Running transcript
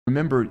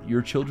Remember,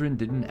 your children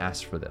didn't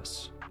ask for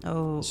this.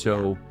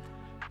 So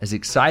as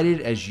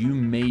excited as you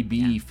may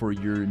be for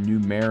your new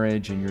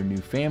marriage and your new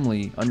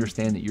family,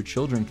 understand that your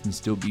children can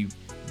still be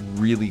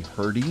really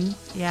hurting.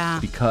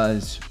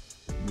 Because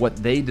what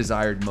they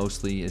desired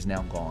mostly is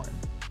now gone.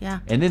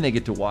 And then they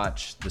get to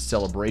watch the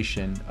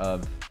celebration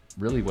of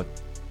really what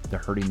they're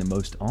hurting the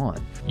most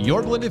on.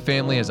 Your blended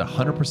family has a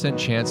 100%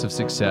 chance of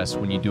success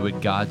when you do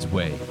it God's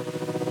way.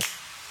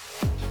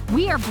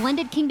 We are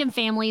Blended Kingdom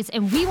Families,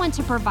 and we want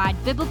to provide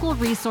biblical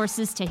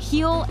resources to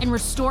heal and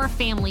restore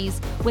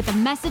families with a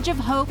message of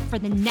hope for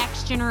the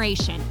next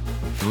generation.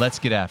 Let's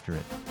get after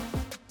it.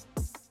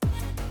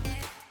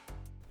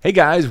 Hey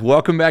guys,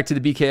 welcome back to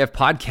the BKF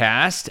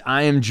podcast.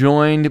 I am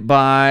joined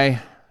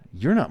by,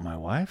 you're not my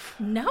wife.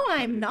 No,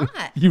 I'm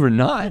not. You are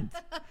not.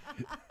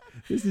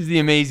 This is the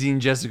amazing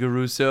Jessica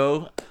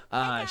Russo.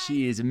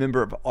 She is a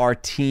member of our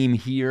team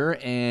here,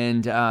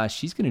 and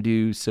she's going to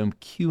do some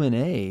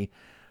Q&A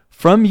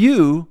from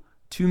you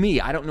to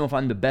me. I don't know if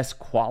I'm the best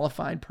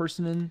qualified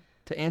person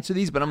to answer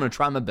these, but I'm going to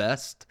try my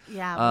best to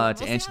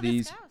answer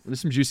these.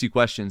 There's some juicy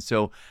questions.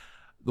 So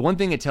the one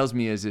thing it tells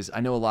me is I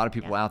know a lot of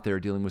people out there are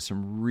dealing with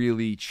some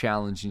really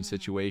challenging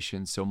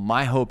situations. So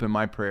my hope and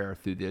my prayer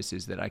through this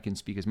is that I can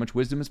speak as much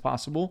wisdom as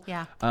possible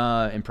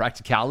and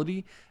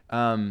practicality,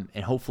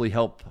 and hopefully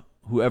help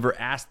whoever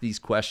asked these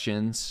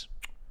questions,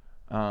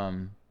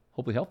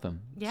 hopefully help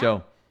them.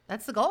 So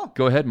that's the goal.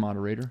 Go ahead,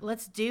 moderator.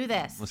 Let's do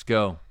this. Let's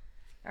go.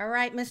 All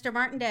right, Mr.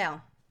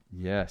 Martindale.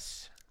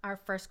 Yes. Our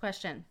first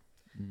question.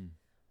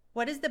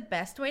 What is the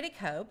best way to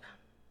cope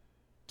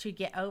to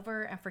get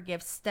over and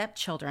forgive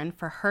stepchildren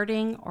for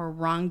hurting or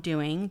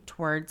wrongdoing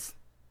towards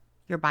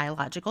your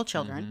biological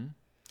children?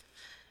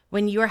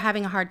 When you are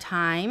having a hard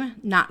time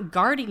not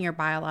guarding your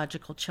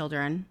biological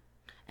children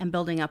and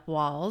building up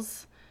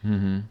walls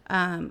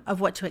of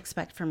what to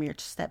expect from your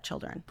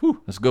stepchildren?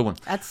 Whew, that's a good one.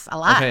 That's a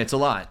lot. Okay, it's a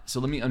lot. So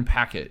let me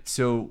unpack it.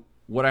 So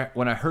what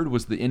I heard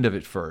was the end of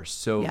it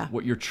first. So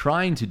what you're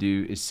trying to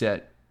do is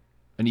set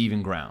an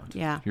even ground.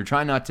 You're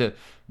trying not to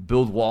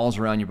build walls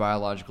around your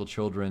biological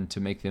children to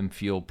make them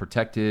feel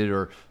protected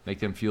or make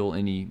them feel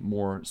any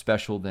more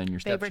special than your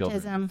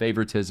stepchildren.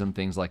 Favoritism,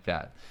 things like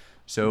that.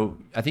 So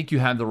I think you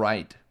have the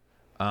right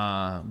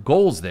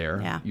goals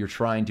there. You're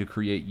trying to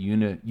create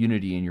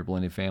unity in your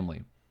blended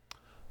family.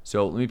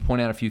 So let me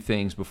point out a few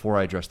things before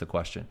I address the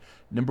question.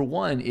 Number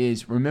one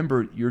is,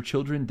 remember, your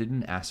children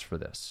didn't ask for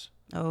this.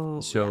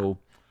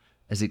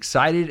 As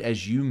excited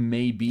as you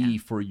may be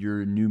for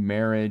your new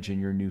marriage and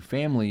your new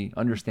family,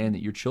 understand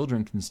that your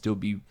children can still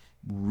be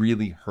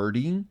really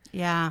hurting.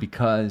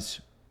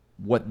 Because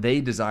what they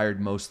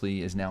desired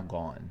mostly is now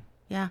gone.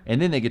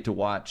 And then they get to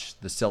watch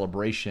the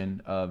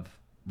celebration of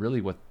really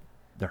what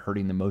they're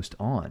hurting the most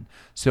on.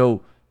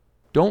 So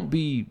don't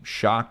be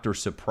shocked or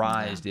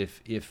surprised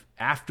if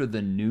after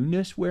the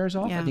newness wears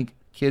off. I think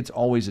kids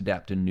always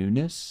adapt to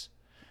newness,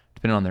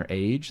 depending on their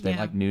age. They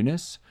like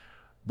newness.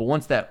 But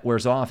once that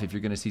wears off, if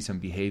you're going to see some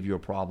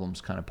behavioral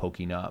problems kind of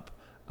poking up,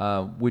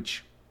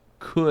 which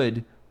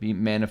could be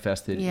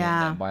manifested in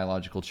that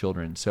biological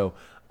children. So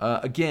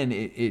again,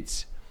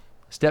 it's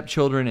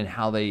stepchildren and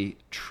how they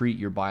treat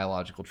your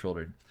biological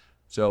children.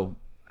 So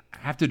I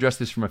have to address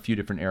this from a few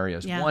different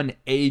areas. One,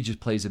 age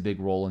plays a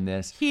big role in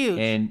this. Huge.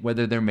 And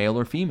whether they're male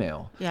or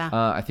female.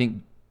 I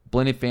think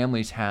blended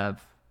families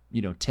have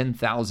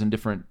 10,000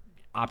 different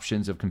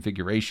options of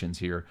configurations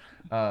here.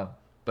 But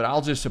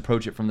I'll just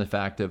approach it from the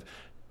fact of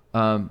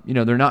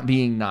they're not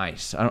being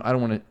nice. I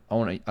don't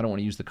want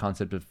to use the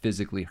concept of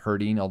physically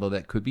hurting, although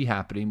that could be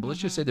happening. But let's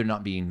just say they're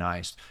not being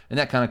nice, and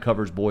that kind of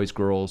covers boys,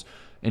 girls,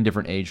 in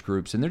different age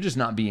groups, and they're just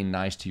not being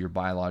nice to your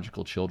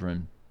biological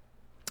children.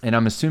 And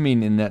I'm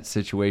assuming in that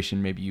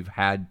situation, maybe you've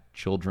had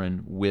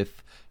children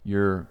with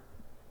your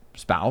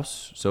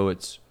spouse, so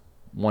it's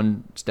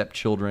one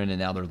stepchildren, and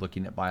now they're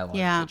looking at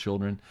biological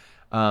children.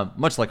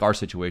 Much like our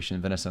situation,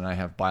 Vanessa and I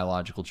have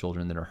biological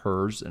children that are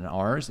hers and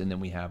ours, and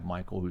then we have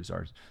Michael, who's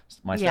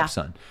my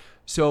stepson.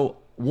 So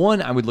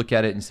one, I would look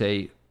at it and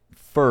say,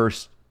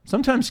 first,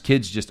 sometimes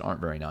kids just aren't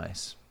very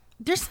nice.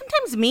 They're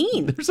sometimes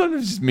mean. They're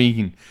sometimes just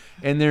mean,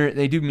 and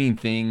they do mean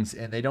things,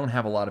 and they don't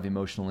have a lot of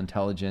emotional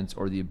intelligence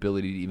or the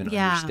ability to even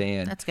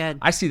understand. That's good.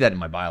 I see that in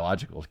my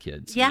biological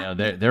kids.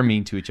 They're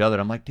mean to each other.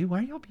 I'm like, dude, why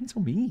are y'all being so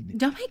mean?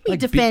 Don't make me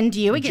defend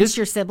you against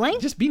your sibling.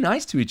 Just be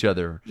nice to each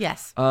other.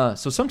 Yes.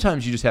 So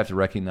sometimes you just have to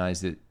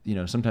recognize that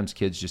sometimes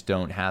kids just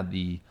don't have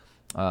the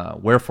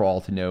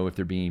wherewithal to know if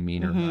they're being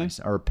mean or nice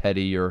or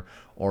petty or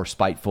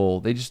spiteful.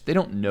 They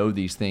don't know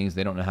these things.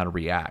 They don't know how to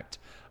react.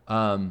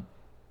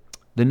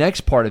 The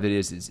next part of it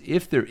is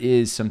if there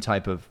is some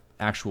type of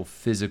actual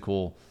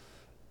physical,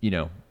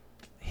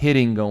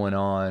 hitting going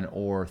on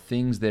or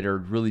things that are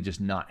really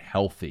just not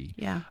healthy.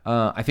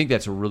 I think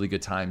that's a really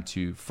good time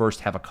to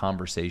first have a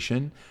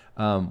conversation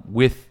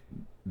with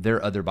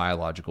their other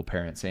biological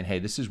parents saying, hey,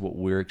 this is what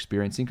we're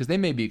experiencing, because they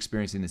may be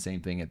experiencing the same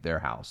thing at their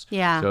house.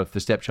 So if the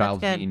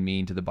stepchild's being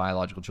mean to the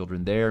biological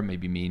children there,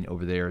 maybe mean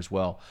over there as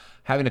well.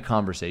 Having a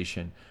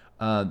conversation.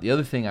 The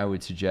other thing I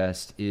would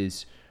suggest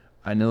is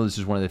I know this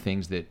is one of the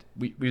things that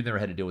we've never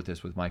had to deal with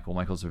this with Michael.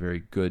 Michael's a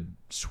very good,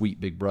 sweet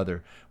big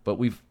brother, but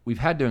we've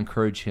had to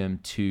encourage him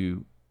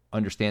to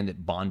understand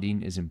that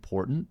bonding is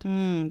important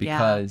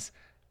because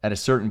at a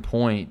certain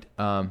point,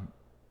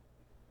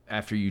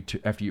 after you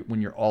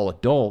when you're all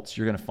adults,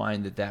 you're going to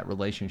find that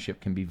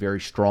relationship can be very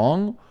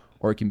strong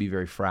or it can be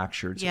very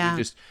fractured. So we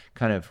just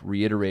kind of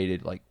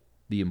reiterated like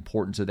the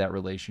importance of that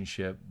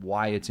relationship,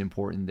 why it's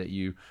important that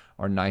you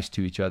are nice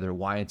to each other,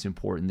 why it's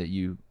important that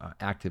you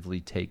actively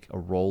take a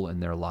role in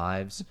their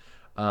lives.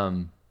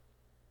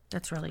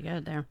 That's really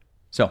good there.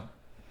 So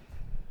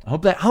I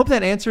hope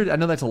that answered. I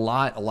know that's a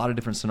lot of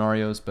different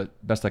scenarios, but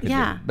best I could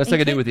do. Best I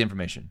could do with the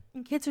information.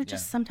 And kids are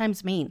just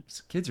sometimes mean.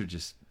 Kids are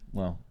just,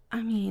 well,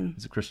 I mean,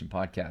 it's a Christian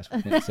podcast.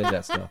 We can't say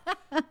that stuff.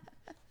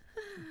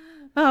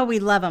 Oh, we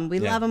love them. We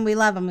love them. We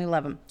love them. We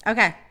love them.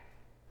 Okay.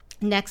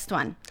 Next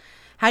one.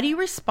 How do you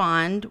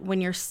respond when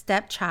your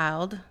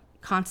stepchild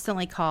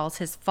constantly calls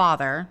his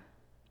father,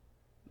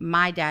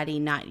 my daddy,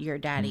 not your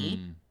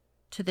daddy,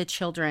 to the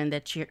children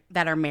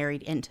that are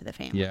married into the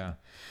family?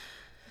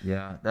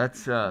 Yeah,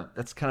 that's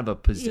kind of a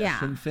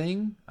possession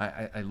thing.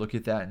 I look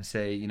at that and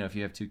say, if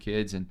you have two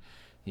kids and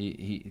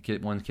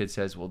one kid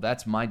says, well,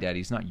 that's my daddy,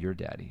 he's not your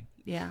daddy.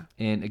 Yeah.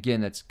 And again,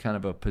 that's kind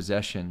of a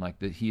possession, like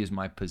that he is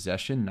my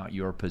possession, not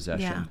your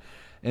possession. Yeah.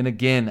 And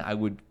again, I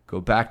would go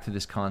back to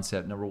this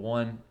concept. Number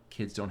one,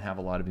 kids don't have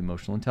a lot of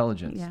emotional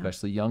intelligence,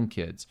 especially young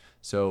kids.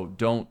 So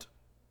don't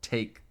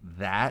take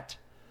that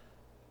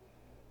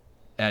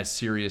as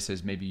serious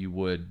as maybe you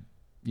would,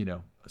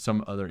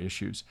 some other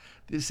issues.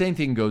 The same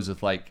thing goes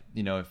with like,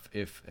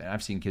 if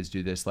I've seen kids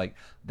do this, like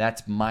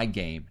that's my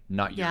game,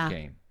 not your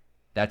game.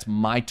 That's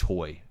my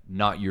toy,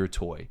 not your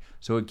toy.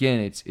 So again,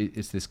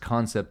 it's this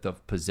concept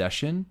of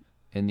possession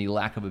and the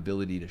lack of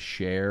ability to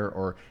share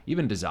or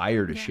even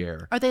desire to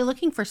share. Are they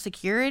looking for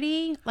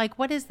security? Like,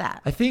 what is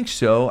that? I think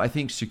so. I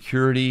think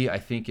security. I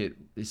think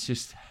it's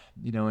just,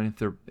 and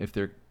if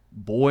they're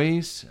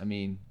boys, I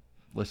mean,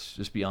 let's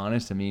just be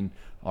honest. I mean,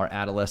 our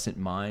adolescent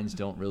minds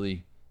don't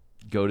really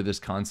go to this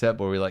concept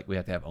where we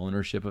have to have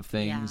ownership of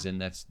things, and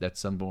that's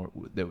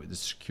something that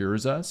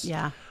secures us.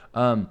 Yeah.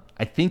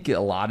 I think a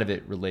lot of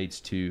it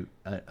relates to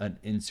an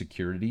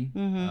insecurity.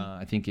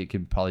 I think it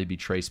can probably be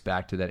traced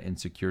back to that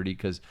insecurity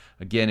because,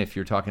 again, if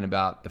you're talking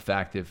about the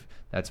fact if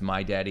that's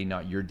my daddy,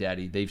 not your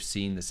daddy, they've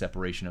seen the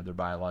separation of their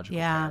biological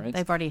parents.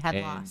 They've already had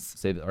loss.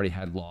 They've already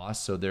had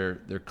loss, so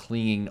they're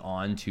clinging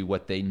on to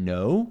what they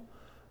know.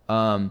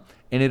 And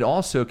it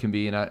also can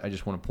be, and I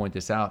just want to point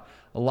this out,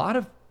 a lot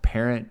of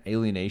parent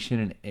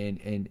alienation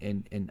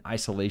and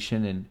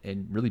isolation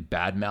and really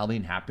bad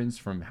mouthing happens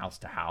from house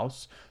to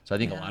house. So I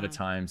think a lot of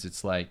times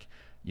it's like,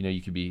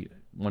 you could be,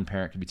 one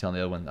parent could be telling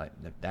the other one, like,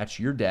 that's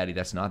your daddy,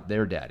 that's not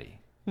their daddy.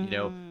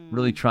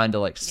 Really trying to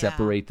like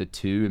separate the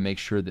two and make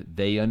sure that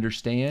they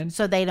understand.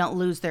 So they don't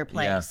lose their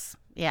place.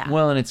 Yeah.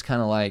 Well, and it's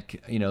kind of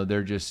like,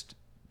 they're just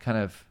kind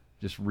of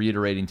just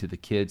reiterating to the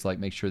kids, like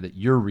make sure that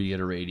you're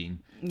reiterating.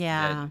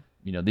 Yeah.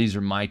 That, these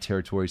are my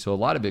territory. So a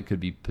lot of it could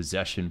be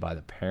possession by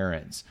the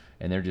parents,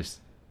 and they're just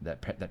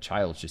that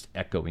child's just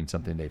echoing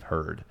something they've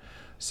heard.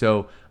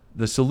 So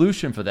the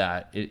solution for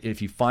that,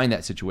 if you find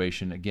that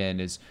situation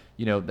again, is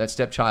that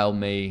stepchild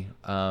may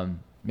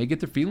get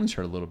their feelings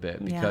hurt a little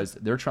bit because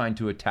they're trying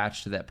to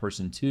attach to that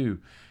person too.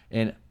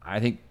 And I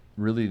think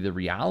really the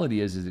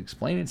reality is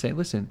explaining and saying,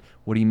 listen,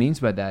 what he means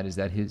by that is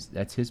that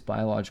that's his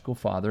biological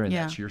father and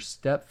that's your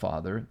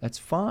stepfather. That's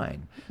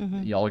fine.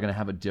 Y'all are going to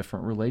have a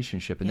different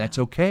relationship, and that's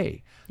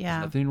okay.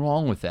 There's nothing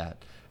wrong with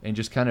that. And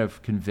just kind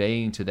of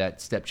conveying to that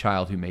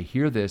stepchild who may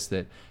hear this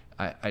that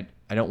I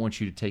don't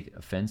want you to take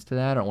offense to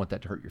that. I don't want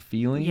that to hurt your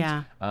feelings.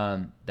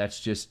 That's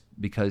just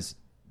because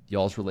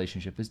y'all's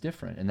relationship is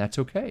different, and that's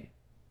okay.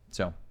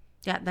 So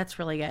yeah, that's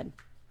really good.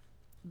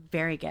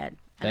 Very good.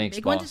 Thanks,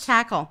 big boss. one to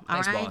tackle.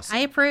 Thanks, all right. boss. I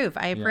approve.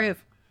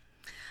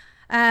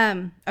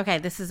 Okay,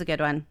 this is a good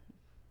one.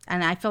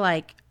 And I feel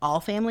like all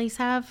families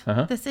have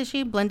this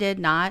issue.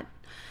 Blending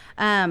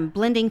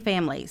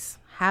families.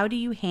 How do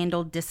you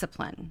handle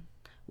discipline?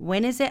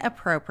 When is it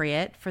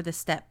appropriate for the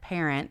step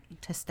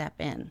parent to step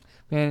in?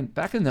 Man,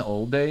 back in the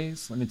old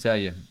days, let me tell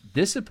you,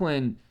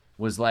 discipline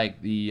was like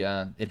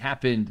it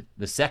happened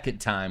the second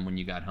time when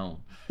you got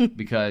home.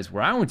 Because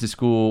where I went to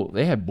school,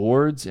 they had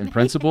boards and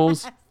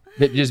principals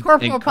that just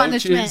corporal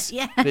punishment.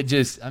 That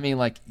just, I mean,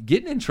 like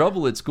getting in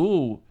trouble at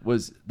school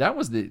was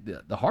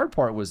the hard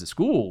part was the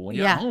school. When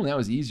you're at home, that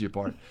was the easier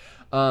part.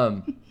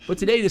 But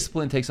today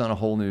discipline takes on a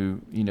whole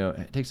new,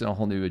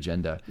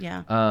 agenda.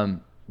 Yeah.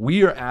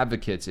 We are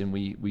advocates, and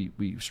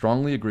we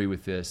strongly agree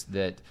with this,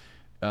 that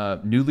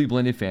newly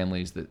blended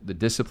families, the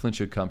discipline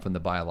should come from the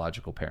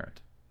biological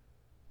parent.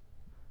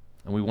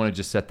 And we want to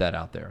just set that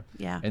out there.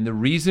 Yeah. And the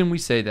reason we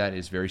say that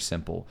is very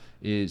simple,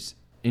 is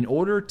in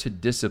order to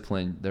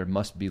discipline, there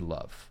must be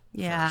love.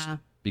 Yeah. First,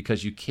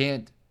 because you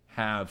can't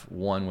have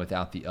one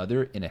without the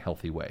other in a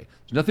healthy way.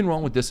 There's nothing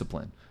wrong with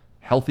discipline.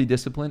 Healthy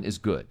discipline is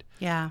good.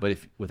 Yeah. But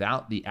if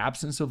without the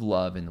absence of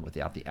love and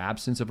without the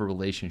absence of a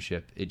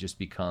relationship, it just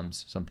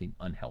becomes something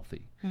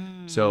unhealthy.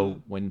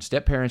 So when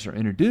step parents are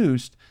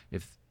introduced,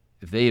 if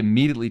if they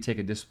immediately take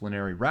a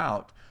disciplinary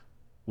route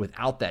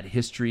without that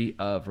history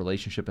of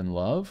relationship and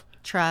love,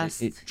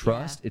 trust,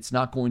 it's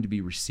not going to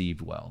be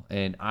received well.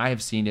 And I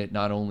have seen it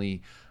not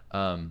only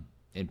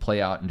and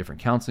play out in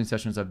different counseling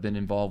sessions I've been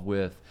involved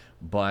with,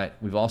 but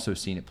we've also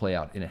seen it play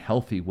out in a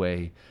healthy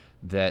way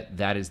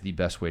that is the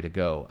best way to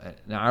go.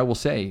 Now, I will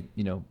say,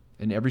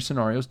 and every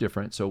scenario is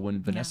different. So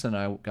when Vanessa and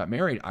I got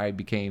married, I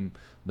became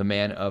the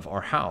man of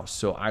our house.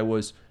 So I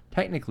was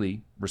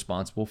technically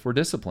responsible for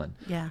discipline.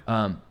 Yeah.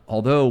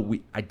 Although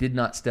I did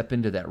not step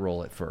into that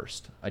role at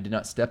first. I did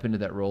not step into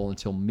that role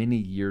until many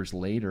years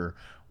later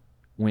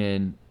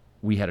when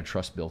we had a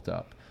trust built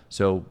up.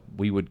 So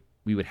we would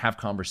have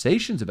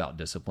conversations about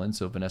discipline.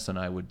 So Vanessa and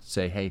I would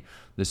say, hey,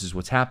 this is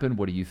what's happened.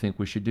 What do you think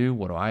we should do?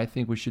 What do I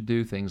think we should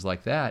do? Things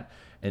like that.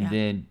 And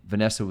then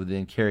Vanessa would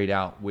then carry it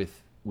out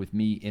with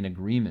me in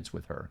agreements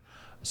with her.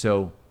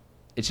 So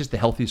it's just the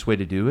healthiest way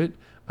to do it.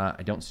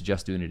 I don't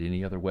suggest doing it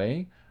any other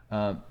way.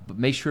 But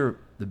make sure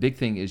the big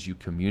thing is you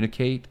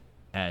communicate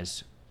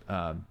as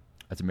a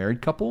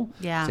married couple,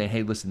 saying,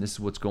 hey, listen, this is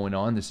what's going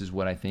on. This is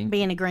what I think.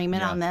 Be in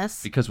agreement on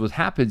this. Because what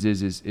happens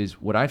is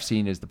what I've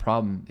seen is the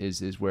problem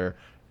is where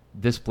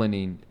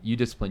you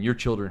discipline your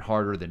children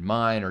harder than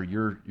mine, or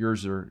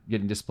yours are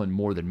getting disciplined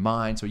more than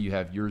mine. So you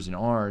have yours and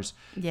ours,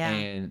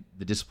 and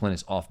the discipline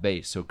is off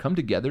base. So come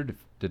together to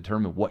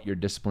determine what your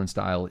discipline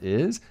style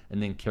is,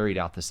 and then carry it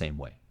out the same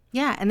way.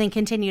 Yeah, and then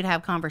continue to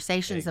have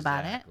conversations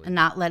about it and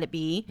not let it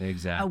be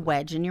a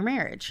wedge in your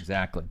marriage.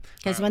 Exactly.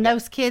 Because when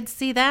those kids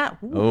see that,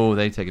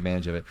 they take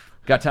advantage of it.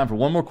 Got time for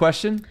one more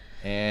question,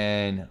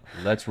 and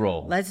let's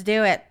roll. Let's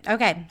do it.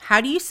 Okay.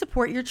 How do you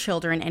support your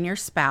children and your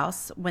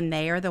spouse when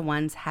they are the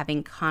ones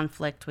having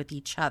conflict with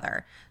each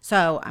other?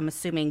 So I'm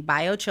assuming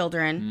bio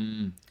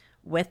children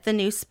with the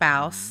new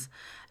spouse.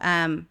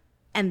 And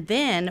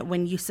then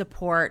when you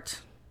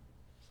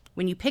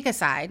pick a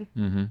side,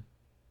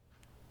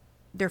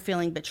 they're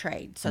feeling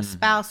betrayed. So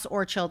spouse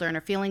or children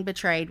are feeling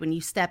betrayed when you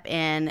step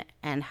in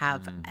and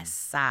have a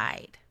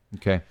side.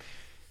 Okay.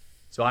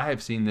 So I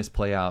have seen this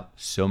play out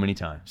so many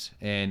times.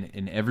 And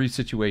in every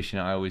situation,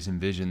 I always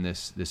envision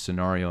this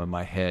scenario in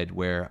my head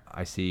where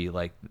I see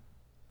like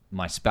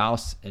my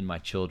spouse and my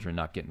children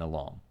not getting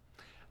along.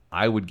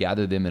 I would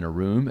gather them in a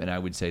room and I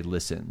would say,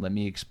 listen, let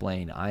me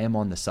explain. I am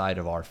on the side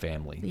of our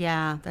family.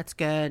 Yeah, that's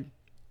good.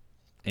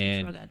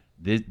 And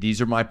these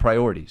are my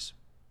priorities.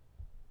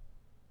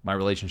 My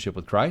relationship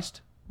with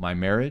Christ, my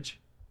marriage,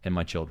 and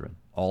my children,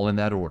 all in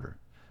that order.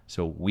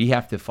 So we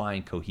have to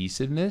find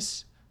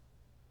cohesiveness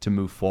to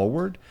move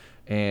forward.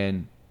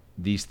 And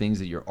these things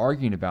that you're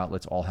arguing about,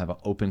 let's all have an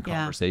open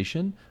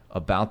conversation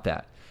about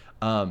that.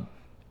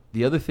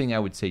 The other thing I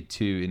would say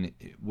too,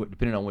 and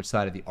depending on which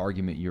side of the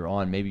argument you're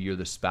on, maybe you're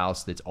the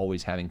spouse that's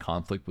always having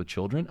conflict with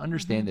children,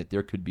 understand that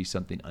there could be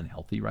something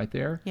unhealthy right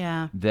there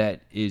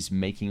that is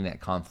making that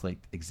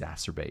conflict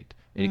exacerbate.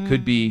 And it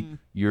could be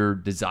your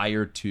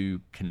desire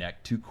to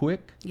connect too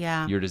quick,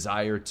 your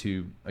desire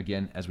to,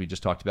 again, as we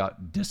just talked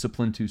about,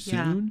 discipline too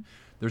soon. Yeah.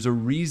 There's a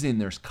reason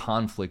there's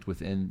conflict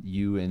within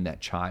you and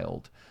that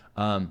child.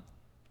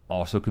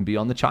 Also can be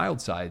on the child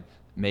side.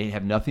 May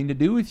have nothing to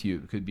do with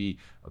you. It could be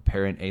a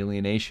parent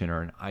alienation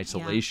or an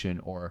isolation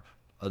or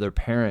other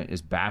parent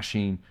is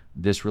bashing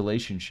this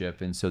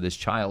relationship. And so this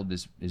child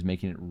is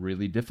making it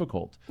really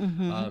difficult.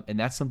 And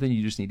that's something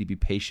you just need to be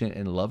patient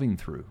and loving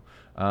through.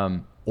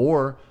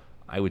 Or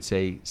I would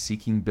say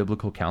seeking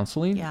biblical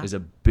counseling is a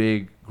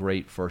big,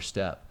 great first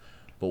step.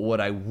 But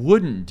what I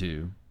wouldn't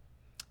do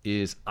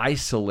is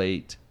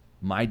isolate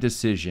my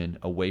decision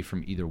away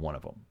from either one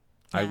of them.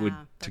 I would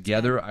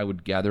gather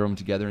them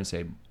together and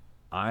say,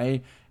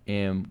 I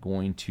am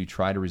going to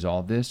try to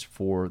resolve this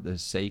for the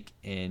sake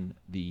and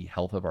the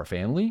health of our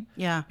family.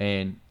 Yeah.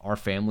 And our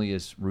family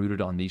is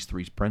rooted on these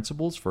three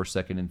principles, first,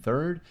 second, and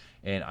third.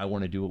 And I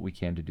want to do what we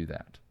can to do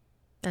that.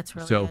 That's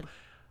really good.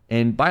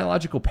 And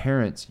biological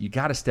parents, you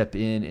got to step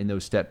in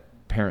those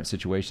step parent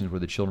situations where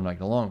the children not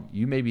get along.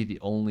 You may be the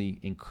only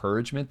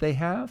encouragement they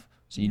have.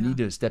 So you need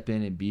to step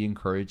in and be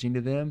encouraging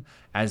to them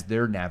as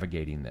they're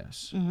navigating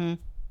this.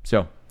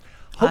 So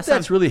hope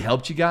that's really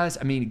helped you guys.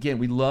 I mean, again,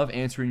 we love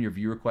answering your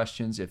viewer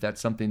questions. If that's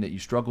something that you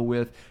struggle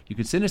with, you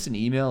can send us an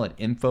email at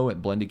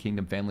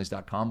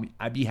info@blendedkingdomfamilies.com.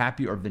 I'd be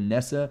happy. Or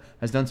Vanessa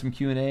has done some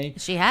Q&A.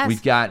 She has.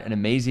 We've got an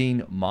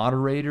amazing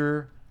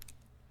moderator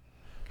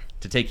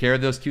to take care of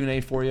those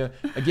Q&A for you.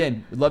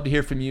 Again, we'd love to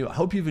hear from you. I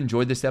hope you've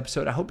enjoyed this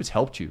episode. I hope it's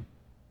helped you.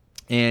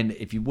 And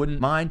if you wouldn't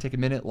mind, take a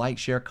minute, like,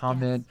 share,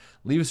 comment,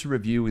 leave us a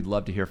review. We'd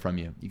love to hear from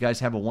you. You guys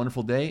have a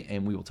wonderful day,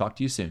 and we will talk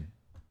to you soon.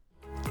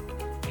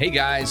 Hey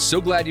guys, so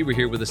glad you were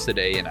here with us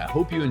today, and I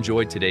hope you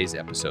enjoyed today's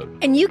episode.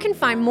 And you can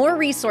find more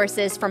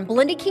resources from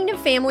Blended Kingdom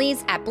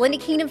Families at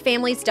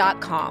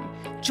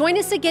blendedkingdomfamilies.com. Join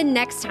us again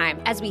next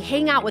time as we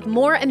hang out with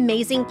more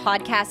amazing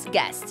podcast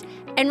guests.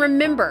 And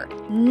remember,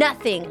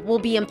 nothing will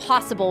be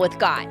impossible with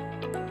God.